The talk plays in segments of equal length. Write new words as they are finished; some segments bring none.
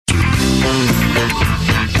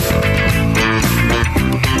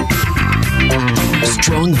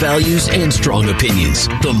strong values and strong opinions.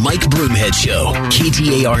 The Mike Broomhead Show.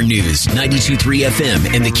 KTAR News, 92.3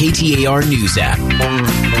 FM, and the KTAR News app.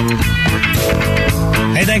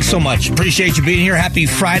 Hey, thanks so much. Appreciate you being here. Happy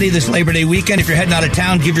Friday, this Labor Day weekend. If you're heading out of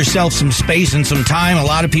town, give yourself some space and some time. A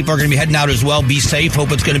lot of people are going to be heading out as well. Be safe.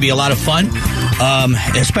 Hope it's going to be a lot of fun,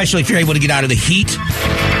 especially if you're able to get out of the heat.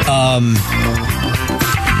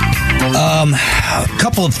 A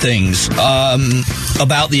couple of things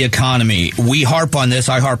about the economy. We harp on this.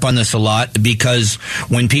 I harp on this a lot because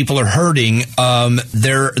when people are hurting,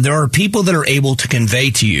 there are people that are able to convey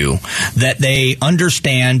to you that they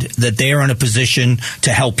understand that they are in a position to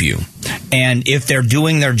help you. And if they're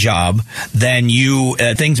doing their job, then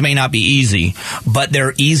things may not be easy, but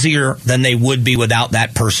they're easier than they would be without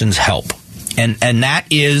that person's help. And that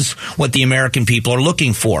is what the American people are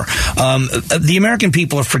looking for. The American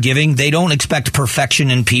people are forgiving. They don't expect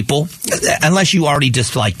perfection in people unless you already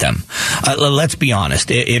dislike them. Let's be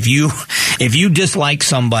honest. If you dislike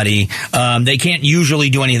somebody, they can't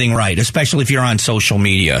usually do anything right, especially if you're on social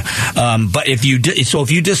media. But if you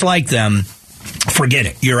dislike them, forget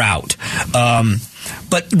it. You're out.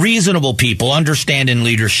 But reasonable people understand in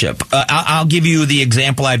leadership. I'll give you the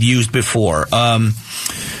example I've used before.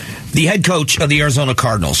 The head coach of the Arizona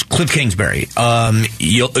Cardinals, Cliff Kingsbury,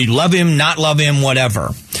 you love him, not love him,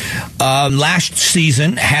 whatever. Last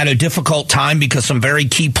season had a difficult time because some very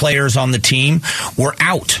key players on the team were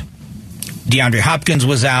out. DeAndre Hopkins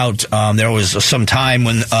was out. There was some time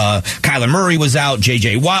when Kyler Murray was out.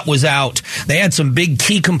 J.J. Watt was out. They had some big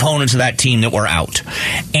key components of that team that were out.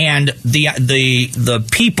 And the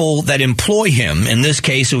people that employ him, in this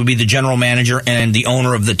case, it would be the general manager and the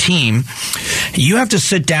owner of the team, you have to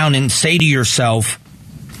sit down and say to yourself,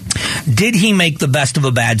 did he make the best of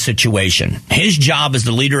a bad situation? His job as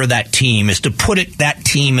the leader of that team is to put that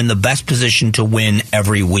team in the best position to win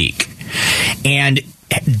every week. And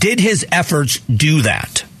did his efforts do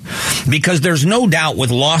that? Because there's no doubt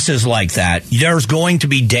with losses like that, there's going to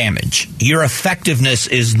be damage. Your effectiveness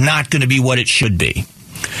is not going to be what it should be.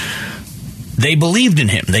 They believed in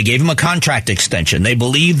him. They gave him a contract extension. They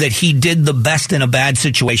believed that he did the best in a bad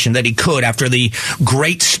situation that he could after the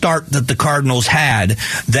great start that the Cardinals had,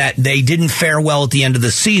 that they didn't fare well at the end of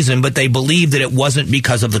the season, but they believed that it wasn't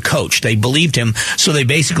because of the coach. They believed him, so they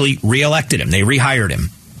basically reelected him. They rehired him.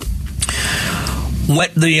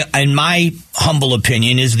 In my humble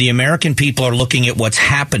opinion, is the American people are looking at what's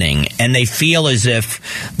happening and they feel as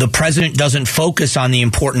if the president doesn't focus on the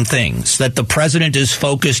important things, that the president is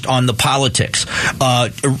focused on the politics.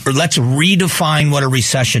 Let's redefine what a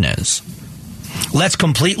recession is. Let's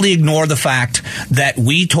completely ignore the fact that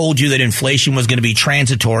we told you that inflation was going to be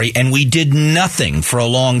transitory, and we did nothing for a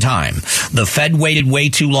long time. The Fed waited way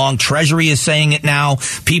too long. Treasury is saying it now.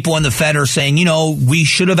 People in the Fed are saying, we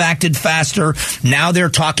should have acted faster. Now they're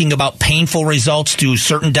talking about painful results to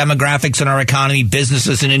certain demographics in our economy,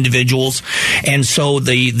 businesses and individuals. And so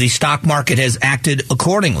the stock market has acted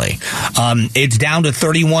accordingly. It's down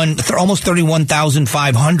to almost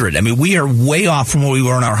 31,500. I mean, we are way off from where we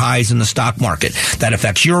were in our highs in the stock market. That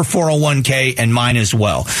affects your 401k and mine as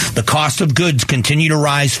well. The cost of goods continue to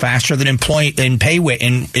rise faster than in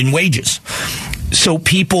wages. So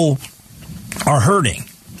people are hurting.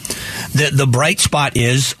 The bright spot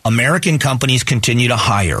is American companies continue to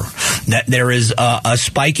hire. That there is a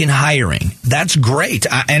spike in hiring. That's great.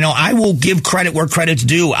 I will give credit where credit's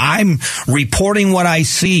due. I'm reporting what I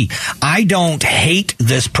see. I don't hate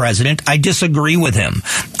this president. I disagree with him.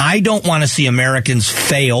 I don't want to see Americans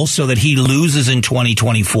fail so that he loses in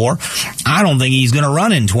 2024. I don't think he's going to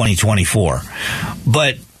run in 2024.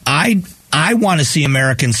 But I want to see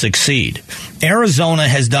Americans succeed. Arizona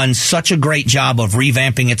has done such a great job of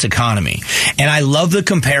revamping its economy. And I love the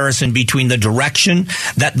comparison between the direction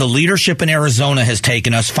that the leadership in Arizona has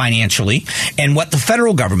taken us financially and what the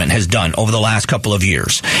federal government has done over the last couple of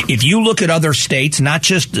years. If you look at other states, not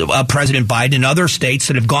just President Biden, other states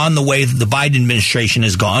that have gone the way that the Biden administration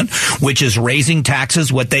has gone, which is raising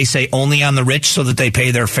taxes, what they say, only on the rich so that they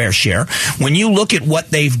pay their fair share. When you look at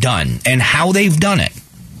what they've done and how they've done it,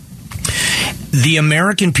 the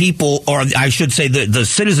American people, or I should say the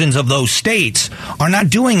citizens of those states, are not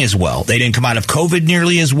doing as well. They didn't come out of COVID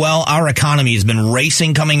nearly as well. Our economy has been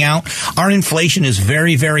racing coming out. Our inflation is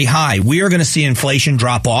very, very high. We are going to see inflation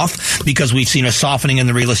drop off because we've seen a softening in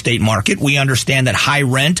the real estate market. We understand that high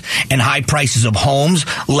rent and high prices of homes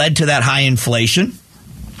led to that high inflation.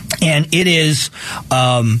 And it is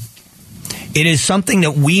something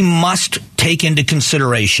that we must take into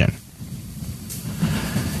consideration.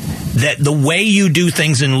 That the way you do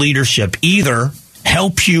things in leadership either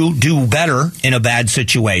helps you do better in a bad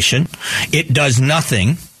situation, it does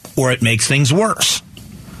nothing, or it makes things worse.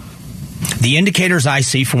 The indicators I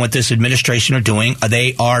see from what this administration are doing,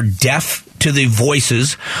 they are deaf to the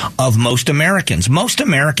voices of most Americans. Most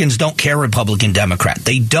Americans don't care Republican, Democrat.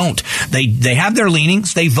 They don't. They have their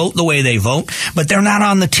leanings. They vote the way they vote, but they're not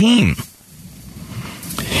on the team.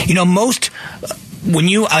 You know, when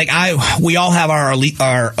you we all have our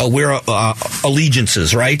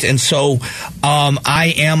allegiances, right? And so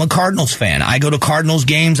I am a Cardinals fan. I go to Cardinals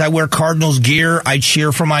games. I wear Cardinals gear. I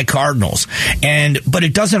cheer for my Cardinals. But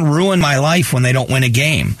it doesn't ruin my life when they don't win a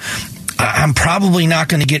game. I'm probably not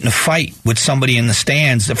going to get in a fight with somebody in the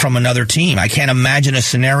stands from another team. I can't imagine a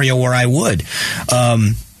scenario where I would.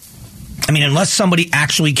 Unless somebody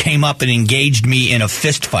actually came up and engaged me in a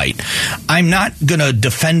fist fight, I'm not going to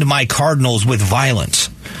defend my Cardinals with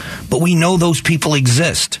violence. But we know those people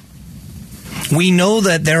exist. We know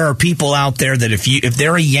that there are people out there that if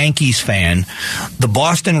they're a Yankees fan, the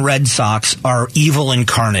Boston Red Sox are evil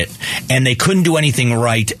incarnate, and they couldn't do anything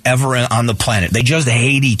right ever on the planet. They just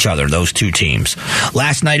hate each other, those two teams.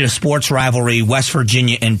 Last night, a sports rivalry, West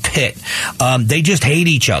Virginia and Pitt. They just hate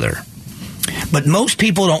each other. But most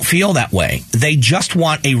people don't feel that way. They just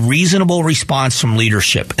want a reasonable response from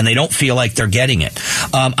leadership, and they don't feel like they're getting it.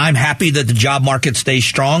 I'm happy that the job market stays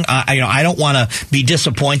strong. I don't want to be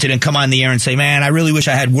disappointed and come on the air and say, man, I really wish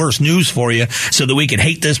I had worse news for you so that we could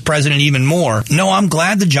hate this president even more. No, I'm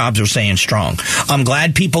glad the jobs are staying strong. I'm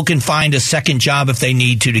glad people can find a second job if they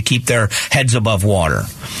need to keep their heads above water.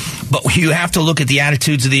 But you have to look at the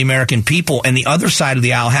attitudes of the American people, and the other side of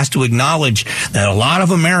the aisle has to acknowledge that a lot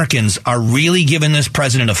of Americans are really giving this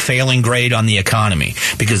president a failing grade on the economy,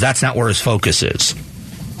 because that's not where his focus is.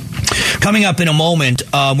 Coming up in a moment,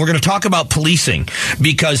 we're going to talk about policing,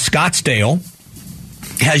 because Scottsdale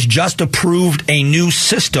has just approved a new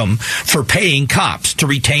system for paying cops to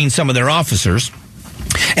retain some of their officers,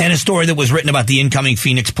 and a story that was written about the incoming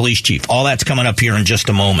Phoenix police chief. All that's coming up here in just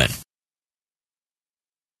a moment.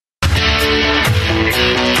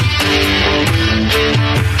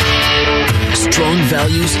 Strong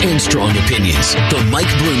values and strong opinions. The Mike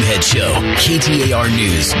Broomhead Show. KTAR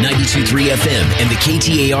News, 92.3 FM, and the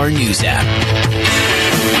KTAR News app.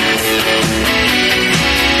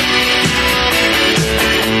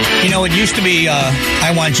 You know, it used to be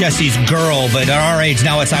I want Jesse's girl, but at our age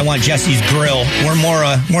now it's I want Jesse's grill. We're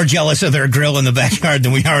more jealous of their grill in the backyard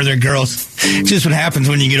than we are of their girls. It's just what happens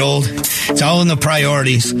when you get old. It's all in the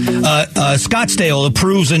priorities. Scottsdale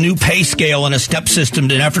approves a new pay scale and a step system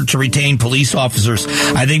in an effort to retain police officers.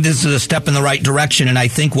 I think this is a step in the right direction, and I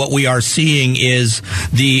think what we are seeing is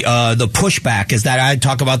the pushback, is that I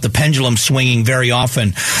talk about the pendulum swinging very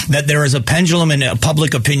often, that there is a pendulum in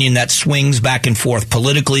public opinion that swings back and forth.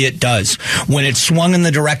 Politically, it does. When it swung in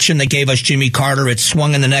the direction that gave us Jimmy Carter, it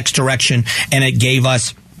swung in the next direction, and it gave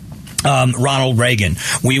us Ronald Reagan.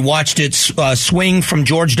 We watched it swing from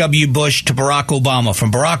George W. Bush to Barack Obama,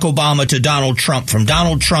 from Barack Obama to Donald Trump, from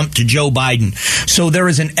Donald Trump to Joe Biden. So there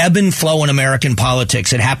is an ebb and flow in American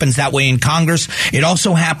politics. It happens that way in Congress. It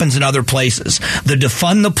also happens in other places. The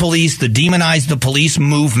defund the police, the demonize the police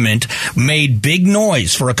movement made big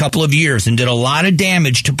noise for a couple of years and did a lot of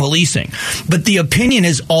damage to policing. But the opinion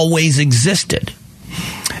has always existed.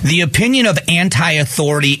 The opinion of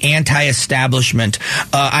anti-authority, anti-establishment.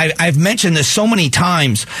 I've mentioned this so many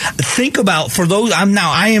times. Think about, for those, I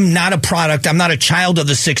am not a product, I'm not a child of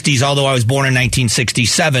the 60s, although I was born in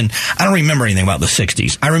 1967. I don't remember anything about the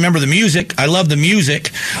 60s. I remember the music. I love the music.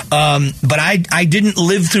 But I didn't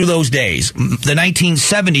live through those days. The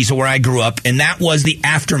 1970s are where I grew up, and that was the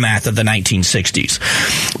aftermath of the 1960s.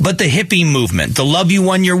 But the hippie movement, the love you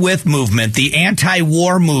one you're with movement, the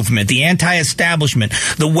anti-war movement, the anti-establishment,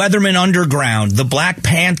 the Weatherman Underground, the Black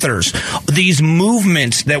Panthers, these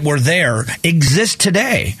movements that were there exist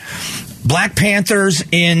today. Black Panthers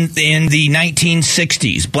in the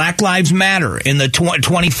 1960s, Black Lives Matter in the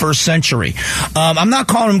 21st century. I'm not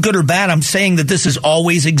calling them good or bad. I'm saying that this has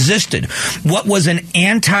always existed. What was an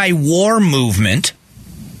anti-war movement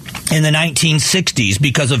in the 1960s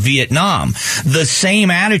because of Vietnam, the same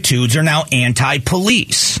attitudes are now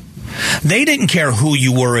anti-police. They didn't care who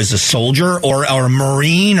you were as a soldier or a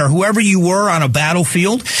Marine or whoever you were on a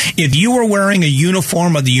battlefield. If you were wearing a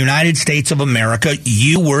uniform of the United States of America,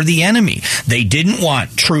 you were the enemy. They didn't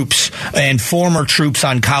want troops and former troops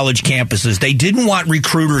on college campuses. They didn't want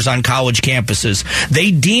recruiters on college campuses.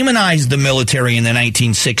 They demonized the military in the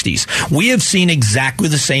 1960s. We have seen exactly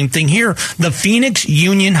the same thing here. The Phoenix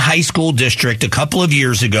Union High School District a couple of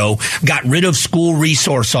years ago got rid of school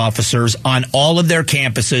resource officers on all of their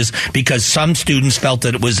campuses because some students felt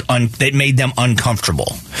that it made them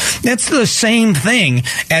uncomfortable. That's the same thing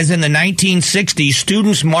as in the 1960s,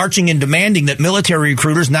 students marching and demanding that military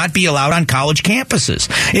recruiters not be allowed on college campuses.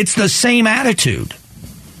 It's the same attitude.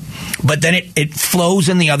 But then it flows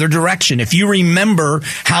in the other direction. If you remember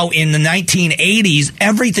how in the 1980s,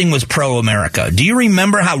 everything was pro-America. Do you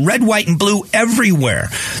remember how red, white, and blue everywhere?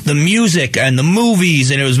 The music and the movies,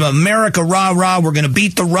 and it was America, rah, rah, we're going to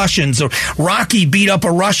beat the Russians. Or Rocky beat up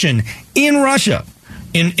a Russian in Russia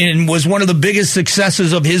and was one of the biggest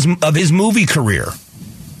successes of his movie career.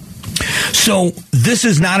 So this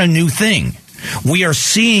is not a new thing. We are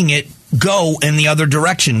seeing it go in the other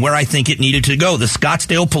direction where I think it needed to go. The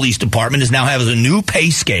Scottsdale Police Department now has a new pay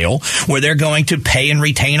scale where they're going to pay and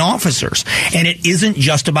retain officers. And it isn't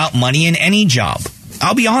just about money in any job.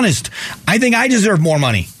 I'll be honest. I think I deserve more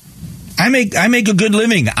money. I make a good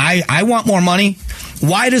living. I want more money.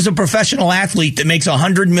 Why does a professional athlete that makes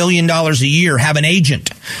 $100 million a year have an agent?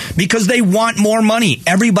 Because they want more money.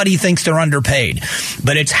 Everybody thinks they're underpaid.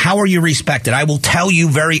 But it's how are you respected? I will tell you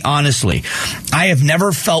very honestly, I have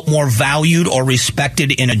never felt more valued or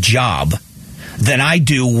respected in a job than I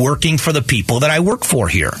do working for the people that I work for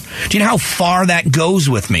here. Do you know how far that goes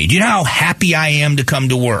with me? Do you know how happy I am to come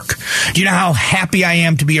to work? Do you know how happy I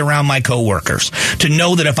am to be around my coworkers? To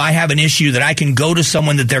know that if I have an issue that I can go to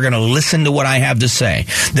someone that they're going to listen to what I have to say,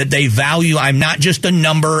 that they value. I'm not just a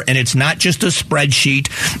number, and it's not just a spreadsheet.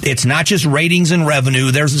 It's not just ratings and revenue.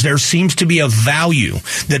 There seems to be a value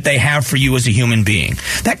that they have for you as a human being.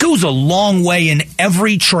 That goes a long way in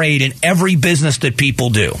every trade, in every business that people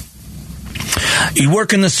do. You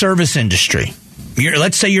work in the service industry.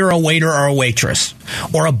 Let's say you're a waiter or a waitress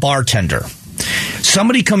or a bartender.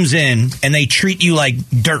 Somebody comes in and they treat you like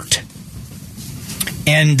dirt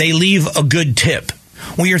and they leave a good tip.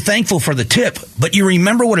 Well, you're thankful for the tip, but you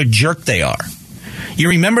remember what a jerk they are. You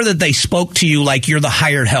remember that they spoke to you like you're the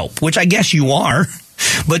hired help, which I guess you are,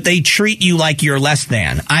 but they treat you like you're less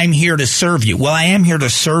than. I'm here to serve you. Well, I am here to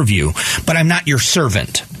serve you, but I'm not your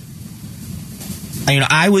servant.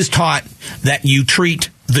 I was taught that you treat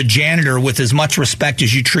the janitor with as much respect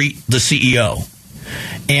as you treat the CEO.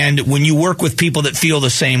 And when you work with people that feel the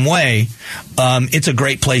same way, it's a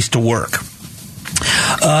great place to work.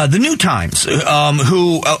 The New Times,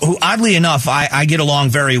 who oddly enough, I get along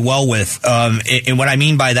very well with. And what I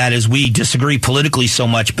mean by that is we disagree politically so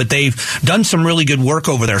much, but they've done some really good work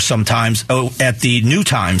over there sometimes at the New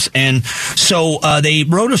Times. And so they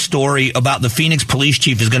wrote a story about the Phoenix police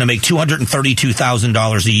chief is going to make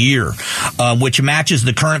 $232,000 a year, which matches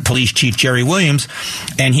the current police chief, Jerry Williams,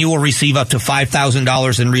 and he will receive up to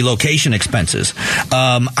 $5,000 in relocation expenses.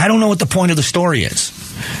 I don't know what the point of the story is.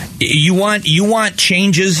 You want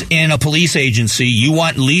changes in a police agency. You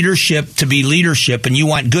want leadership to be leadership, and you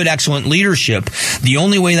want good, excellent leadership. The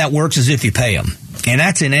only way that works is if you pay them. And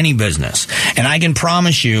that's in any business. And I can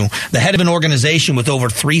promise you, the head of an organization with over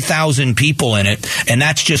 3,000 people in it, and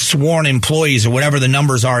that's just sworn employees or whatever the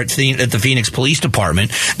numbers are at the Phoenix Police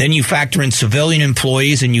Department, then you factor in civilian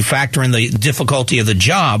employees and you factor in the difficulty of the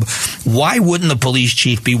job, why wouldn't the police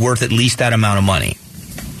chief be worth at least that amount of money?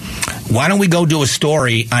 Why don't we go do a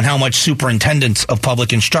story on how much superintendents of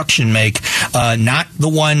public instruction make, not the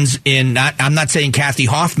ones I'm not saying Kathy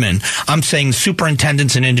Hoffman, I'm saying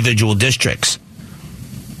superintendents in individual districts.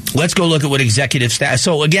 Let's go look at what executive staff.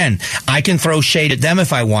 So again, I can throw shade at them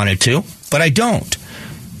if I wanted to, but I don't.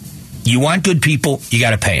 You want good people, you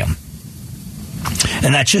got to pay them.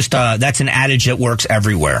 And that's just that's an adage that works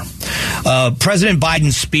everywhere. President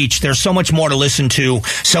Biden's speech, there's so much more to listen to,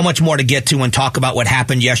 so much more to get to and talk about what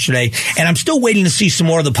happened yesterday. And I'm still waiting to see some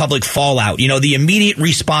more of the public fallout. The immediate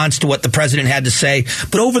response to what the president had to say.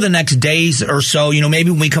 But over the next days or so, maybe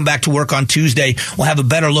when we come back to work on Tuesday, we'll have a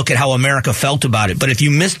better look at how America felt about it. But if you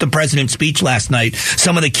missed the president's speech last night,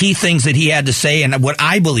 some of the key things that he had to say and what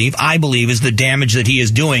I believe is the damage that he is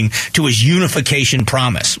doing to his unification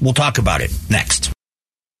promise. We'll talk about it next.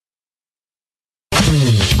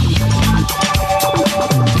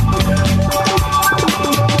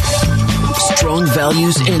 Strong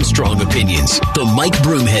values and strong opinions. The Mike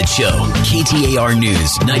Broomhead Show. KTAR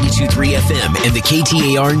News, 92.3 FM, and the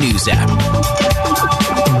KTAR News app.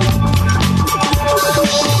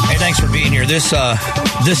 Hey, thanks for being here.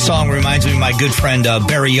 This song reminds me of my good friend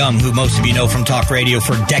Barry Young, who most of you know from talk radio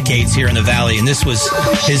for decades here in the Valley. And this was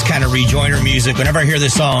his kind of rejoiner music. Whenever I hear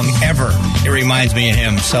this song, it reminds me of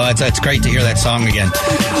him. So it's great to hear that song again.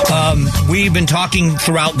 We've been talking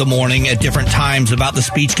throughout the morning at different times about the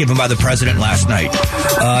speech given by the president last night.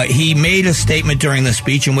 He made a statement during the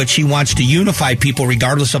speech in which he wants to unify people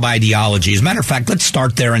regardless of ideology. As a matter of fact, let's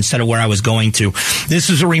start there instead of where I was going to.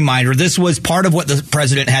 This is a reminder. This was part of what the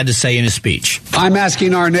president had to say in his speech. I'm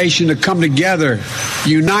asking our nation to come together,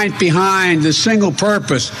 unite behind the single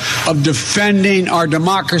purpose of defending our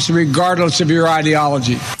democracy regardless of your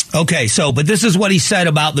ideology. Okay, but this is what he said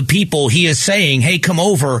about the people. He is saying, hey, come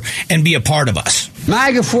over and be a part of us.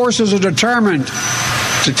 MAGA forces are determined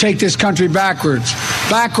to take this country backwards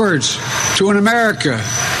to an America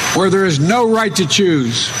where there is no right to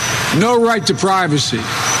choose, no right to privacy,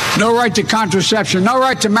 no right to contraception, no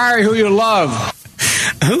right to marry who you love.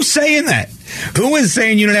 Who's saying that? Who is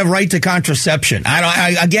saying you don't have right to contraception?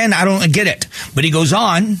 I don't get it. But he goes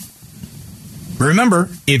on. Remember,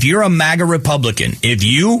 if you're a MAGA Republican, if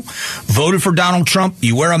you voted for Donald Trump,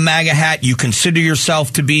 you wear a MAGA hat, you consider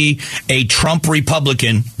yourself to be a Trump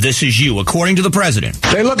Republican, this is you, according to the president.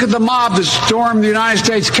 They look at the mob that stormed the United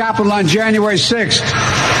States Capitol on January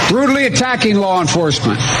 6th, brutally attacking law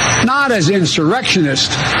enforcement, not as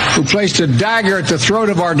insurrectionists who placed a dagger at the throat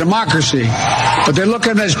of our democracy, but they look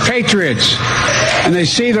at them as patriots, and they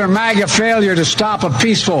see their MAGA failure to stop a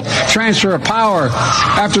peaceful transfer of power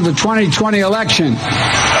after the 2020 election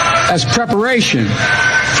as preparation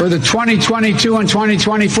for the 2022 and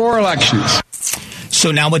 2024 elections.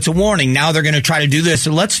 So now it's a warning. Now they're going to try to do this.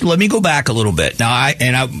 So let me go back a little bit. Now,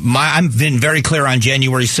 I've been very clear on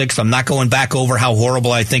January 6th. I'm not going back over how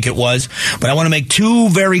horrible I think it was, but I want to make two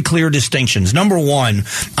very clear distinctions. Number one,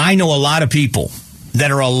 I know a lot of people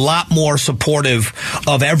that are a lot more supportive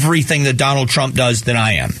of everything that Donald Trump does than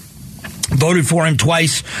I am. Voted for him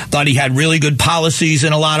twice, thought he had really good policies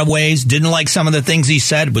in a lot of ways, didn't like some of the things he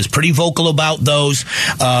said, was pretty vocal about those,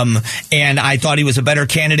 and I thought he was a better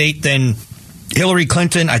candidate than Hillary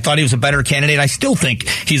Clinton. I thought he was a better candidate. I still think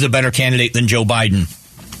he's a better candidate than Joe Biden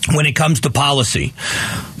when it comes to policy.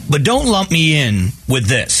 But don't lump me in with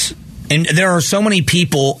this. And there are so many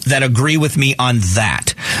people that agree with me on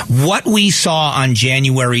that. What we saw on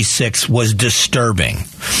January 6th was disturbing.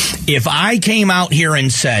 If I came out here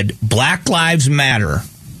and said Black Lives Matter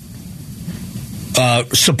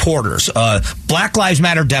supporters, Black Lives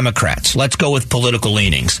Matter Democrats, let's go with political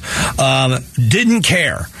leanings, didn't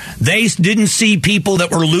care. They didn't see people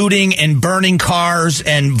that were looting and burning cars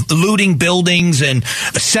and looting buildings and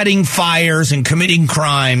setting fires and committing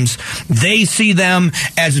crimes. They see them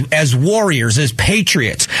as warriors, as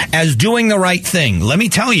patriots, as doing the right thing. Let me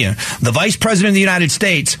tell you, the Vice President of the United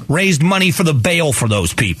States raised money for the bail for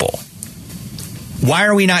those people. Why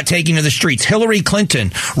are we not taking to the streets? Hillary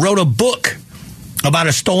Clinton wrote a book about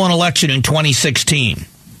a stolen election in 2016.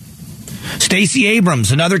 Stacey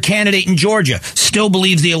Abrams, another candidate in Georgia, still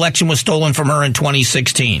believes the election was stolen from her in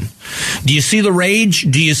 2016. Do you see the rage?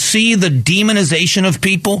 Do you see the demonization of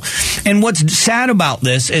people? And what's sad about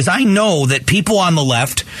this is I know that people on the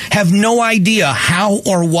left have no idea how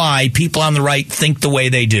or why people on the right think the way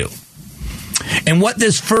they do. And what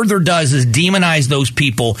this further does is demonize those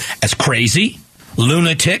people as crazy,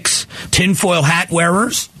 lunatics, tinfoil hat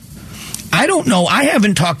wearers. I don't know. I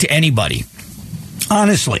haven't talked to anybody.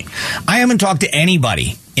 Honestly, I haven't talked to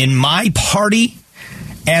anybody in my party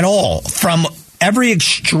at all from every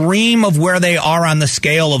extreme of where they are on the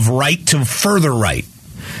scale of right to further right.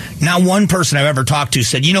 Not one person I've ever talked to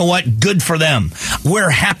said, you know what, good for them. We're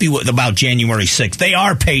happy about January 6th. They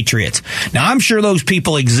are patriots. Now, I'm sure those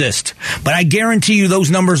people exist, but I guarantee you those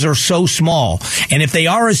numbers are so small. And if they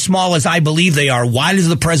are as small as I believe they are, why does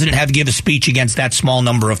the president have to give a speech against that small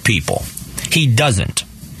number of people? He doesn't.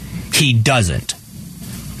 He doesn't.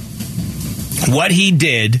 What he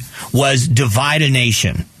did was divide a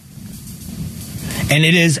nation. And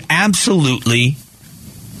it is absolutely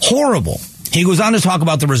horrible. He goes on to talk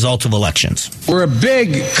about the results of elections. We're a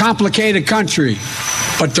big, complicated country,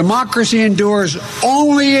 but democracy endures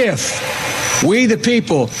only if we, the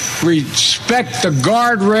people, respect the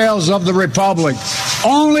guardrails of the republic.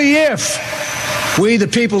 Only if we, the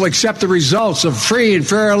people, accept the results of free and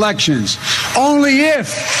fair elections. Only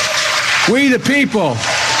if we, the people,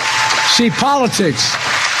 see politics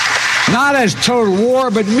not as total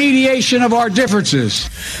war, but mediation of our differences.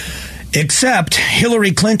 Except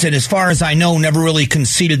Hillary Clinton, as far as I know, never really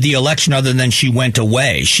conceded the election other than she went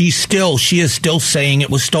away. She is still saying it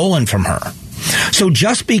was stolen from her. So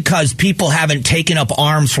just because people haven't taken up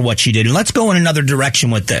arms for what she did, and let's go in another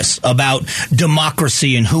direction with this, about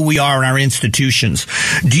democracy and who we are in our institutions.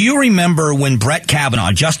 Do you remember when Brett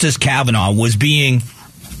Kavanaugh, Justice Kavanaugh, was being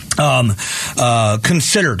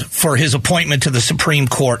considered for his appointment to the Supreme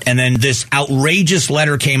Court, and then this outrageous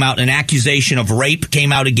letter came out, an accusation of rape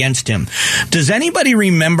came out against him? Does anybody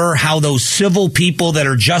remember how those civil people that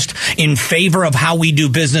are just in favor of how we do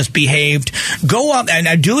business behaved? Go up, and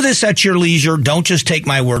I do this at your leisure, don't just take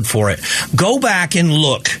my word for it. Go back and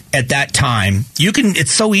look at that time.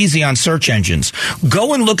 It's so easy on search engines.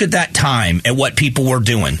 Go and look at that time at what people were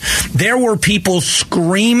doing. There were people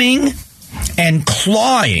screaming and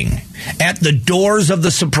clawing at the doors of the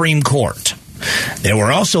Supreme Court. There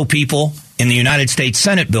were also people in the United States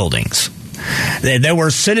Senate buildings. There were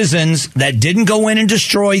citizens that didn't go in and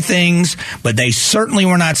destroy things, but they certainly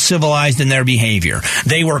were not civilized in their behavior.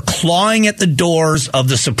 They were clawing at the doors of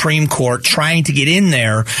the Supreme Court, trying to get in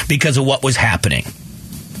there because of what was happening.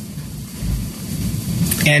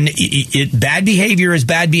 And bad behavior is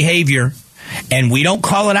bad behavior. And we don't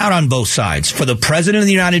call it out on both sides for the President of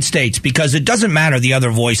the United States, because it doesn't matter the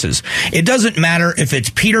other voices. It doesn't matter if it's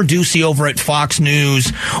Peter Doocy over at Fox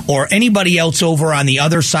News or anybody else over on the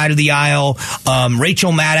other side of the aisle,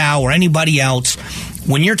 Rachel Maddow or anybody else.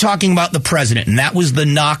 When you're talking about the president, and that was the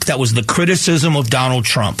knock, that was the criticism of Donald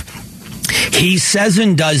Trump. He says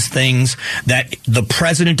and does things that the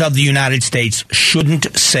President of the United States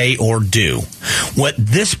shouldn't say or do. What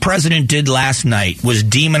this president did last night was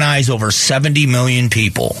demonize over 70 million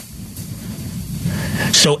people.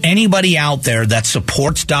 So anybody out there that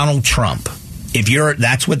supports Donald Trump,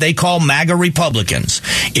 that's what they call MAGA Republicans.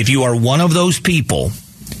 If you are one of those people,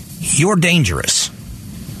 you're dangerous.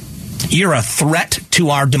 You're a threat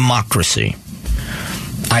to our democracy.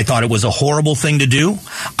 I thought it was a horrible thing to do.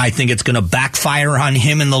 I think it's going to backfire on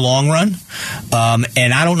him in the long run.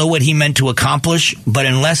 And I don't know what he meant to accomplish, but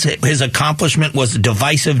unless his accomplishment was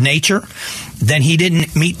divisive nature, then he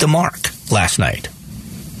didn't meet the mark last night.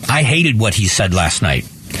 I hated what he said last night.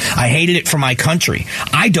 I hated it for my country.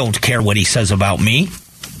 I don't care what he says about me.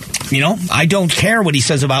 I don't care what he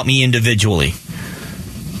says about me individually.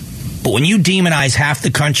 But when you demonize half the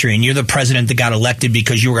country and you're the president that got elected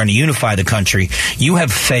because you were going to unify the country, you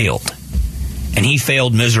have failed. And he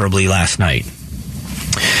failed miserably last night.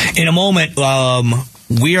 In a moment,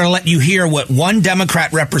 we are going to let you hear what one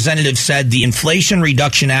Democrat representative said the Inflation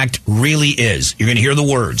Reduction Act really is. You're going to hear the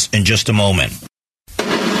words in just a moment.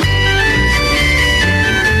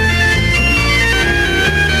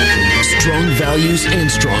 Strong values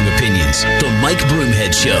and strong opinions. The Mike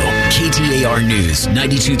Broomhead Show. KTAR News,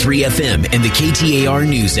 92.3 FM, and the KTAR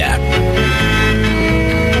News app.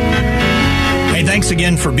 Hey, thanks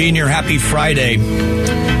again for being here. Happy Friday.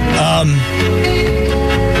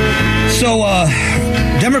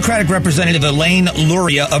 Democratic Representative Elaine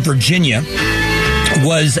Luria of Virginia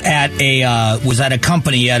was at a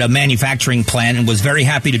company, at a manufacturing plant, and was very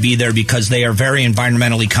happy to be there because they are very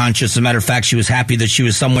environmentally conscious. As a matter of fact, she was happy that she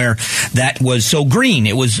was somewhere that was so green.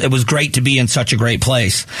 It was great to be in such a great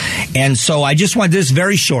place. And so I just want this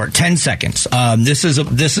very short, 10 seconds. This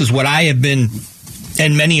is what I have been,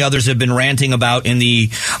 and many others have been ranting about in the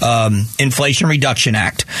Inflation Reduction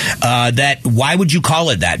Act. That why would you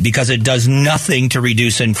call it that? Because it does nothing to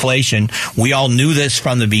reduce inflation. We all knew this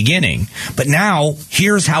from the beginning. But now,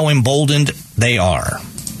 here's how emboldened they are.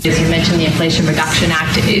 As you mentioned, the Inflation Reduction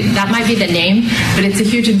Act, that might be the name, but it's a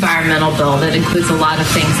huge environmental bill that includes a lot of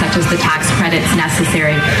things, such as the tax credits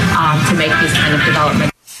necessary to make this kind of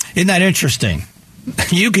development. Isn't that interesting?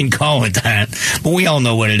 You can call it that, but we all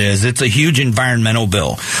know what it is. It's a huge environmental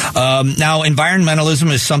bill. Now,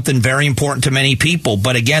 environmentalism is something very important to many people,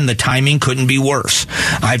 but again, the timing couldn't be worse.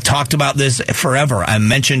 I've talked about this forever. I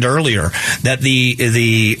mentioned earlier that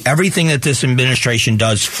the everything that this administration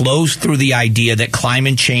does flows through the idea that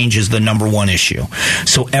climate change is the number one issue.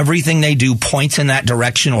 So everything they do points in that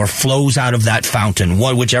direction or flows out of that fountain,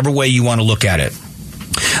 whichever way you want to look at it.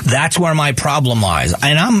 That's where my problem lies.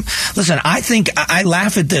 And I think I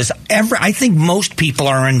laugh at this. I think most people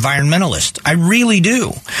are environmentalists. I really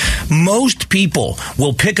do. Most people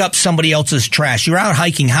will pick up somebody else's trash. You're out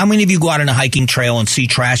hiking. How many of you go out on a hiking trail and see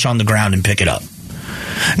trash on the ground and pick it up?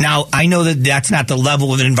 Now, I know that that's not the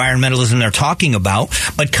level of environmentalism they're talking about,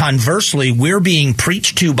 but conversely, we're being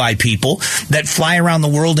preached to by people that fly around the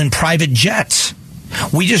world in private jets.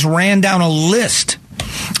 We just ran down a list.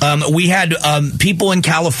 We had people in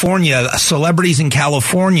California, celebrities in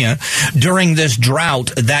California, during this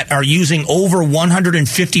drought that are using over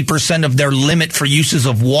 150% of their limit for uses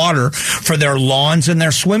of water for their lawns and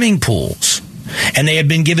their swimming pools. And they have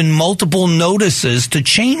been given multiple notices to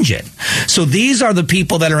change it. So these are the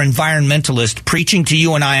people that are environmentalists preaching to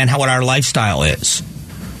you and I on what our lifestyle is.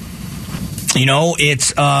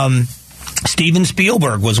 It's... Steven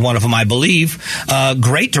Spielberg was one of them, I believe.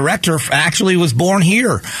 Great director, actually was born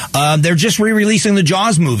here. They're just re-releasing the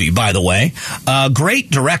Jaws movie, by the way. Great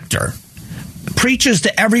director. Preaches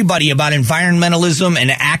to everybody about environmentalism and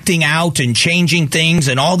acting out and changing things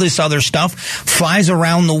and all this other stuff. Flies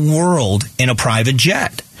around the world in a private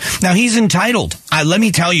jet. Now, he's entitled. Let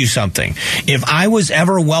me tell you something. If I was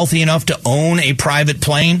ever wealthy enough to own a private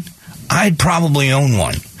plane, I'd probably own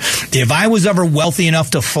one. If I was ever wealthy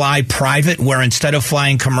enough to fly private, where instead of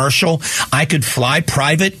flying commercial, I could fly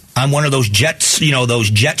private on one of those jets, those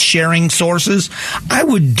jet sharing sources, I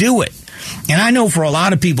would do it. And I know for a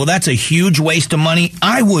lot of people that's a huge waste of money.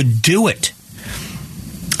 I would do it.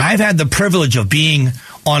 I've had the privilege of being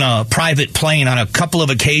on a private plane on a couple of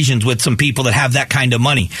occasions with some people that have that kind of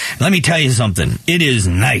money. Let me tell you something. It is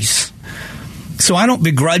nice. So I don't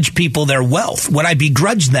begrudge people their wealth. What I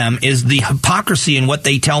begrudge them is the hypocrisy in what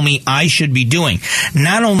they tell me I should be doing.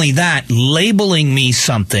 Not only that, labeling me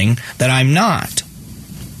something that I'm not.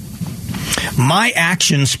 My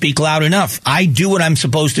actions speak loud enough. I do what I'm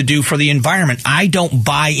supposed to do for the environment. I don't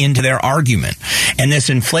buy into their argument. And this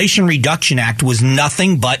Inflation Reduction Act was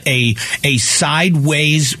nothing but a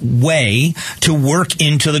sideways way to work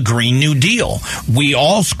into the Green New Deal. We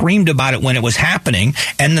all screamed about it when it was happening,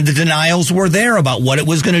 and the denials were there about what it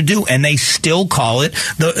was going to do, and they still call it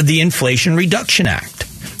the Inflation Reduction Act.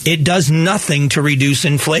 It does nothing to reduce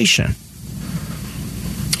inflation.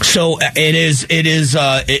 So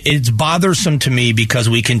it's bothersome to me because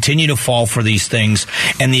we continue to fall for these things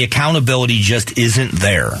and the accountability just isn't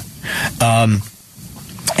there.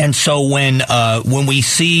 And so when we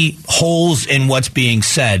see holes in what's being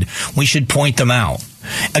said, we should point them out.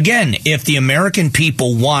 Again, if the American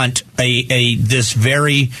people want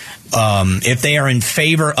if they are in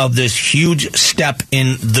favor of this huge step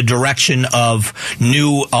in the direction of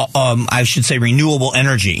renewable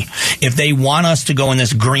energy, if they want us to go in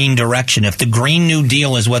this green direction, if the Green New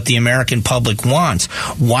Deal is what the American public wants,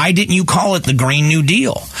 why didn't you call it the Green New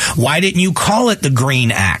Deal? Why didn't you call it the Green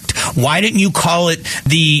Act? Why didn't you call it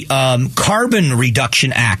the Carbon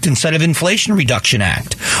Reduction Act instead of Inflation Reduction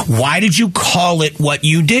Act? Why did you call it what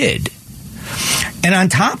you did? And on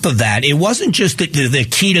top of that, it wasn't just that the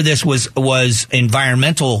key to this was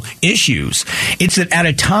environmental issues. It's that at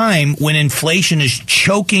a time when inflation is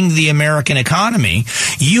choking the American economy,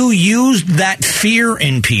 you used that fear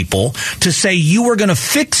in people to say you were going to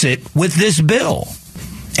fix it with this bill.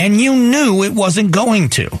 And you knew it wasn't going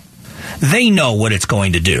to. They know what it's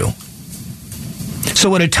going to do.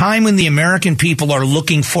 So at a time when the American people are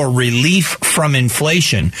looking for relief from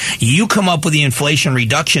inflation, you come up with the Inflation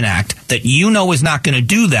Reduction Act that you know is not going to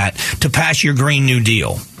do that to pass your Green New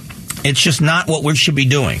Deal. It's just not what we should be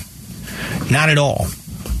doing. Not at all.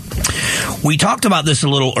 We talked about this a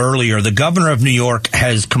little earlier. The governor of New York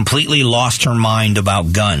has completely lost her mind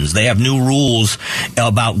about guns. They have new rules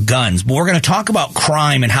about guns. But we're going to talk about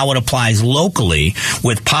crime and how it applies locally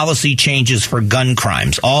with policy changes for gun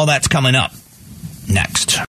crimes. All that's coming up next.